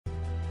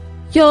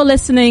You're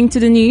listening to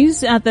the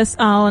news at this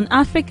hour on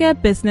Africa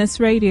Business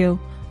Radio.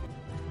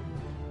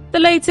 The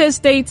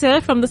latest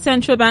data from the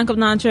Central Bank of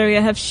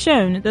Nigeria have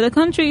shown that the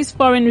country's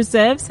foreign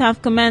reserves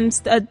have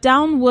commenced a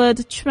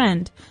downward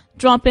trend,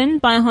 dropping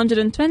by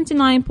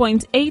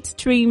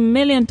 $129.83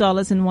 million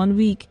in 1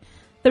 week.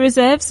 The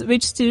reserves,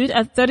 which stood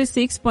at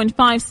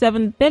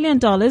 $36.57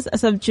 billion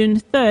as of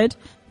June 3rd,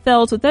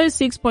 fell to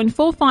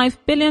 $36.45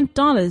 billion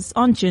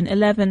on June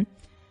 11.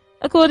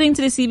 According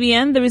to the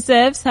CBN, the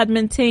reserves had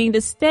maintained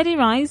a steady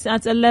rise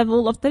at a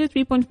level of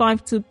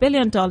 $33.52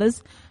 billion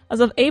as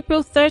of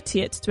April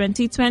 30th,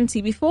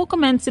 2020, before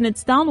commencing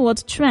its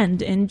downward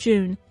trend in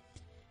June.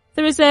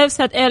 The reserves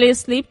had earlier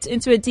slipped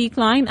into a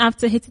decline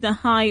after hitting a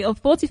high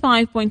of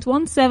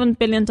 $45.17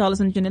 billion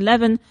on June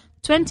 11,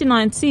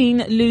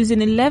 2019, losing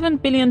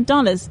 $11 billion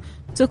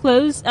to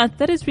close at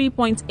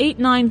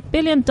 $33.89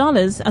 billion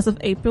as of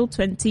April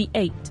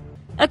 28.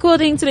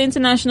 According to the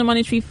International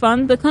Monetary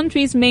Fund, the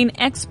country's main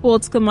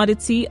export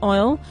commodity,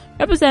 oil,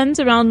 represents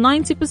around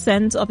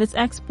 90% of its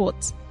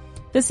exports.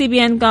 The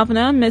CBN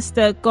Governor,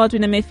 Mr.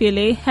 Godwin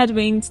Emefiele,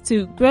 headwinds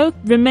to growth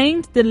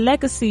remained the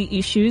legacy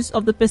issues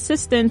of the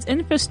persistent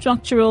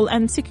infrastructural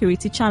and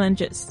security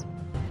challenges.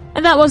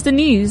 And that was the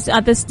news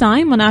at this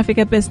time on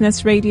Africa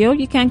Business Radio.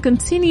 You can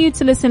continue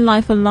to listen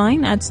live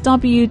online at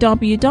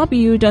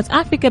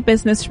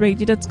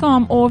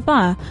www.africabusinessradio.com or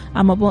via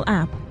our mobile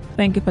app.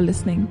 Thank you for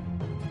listening.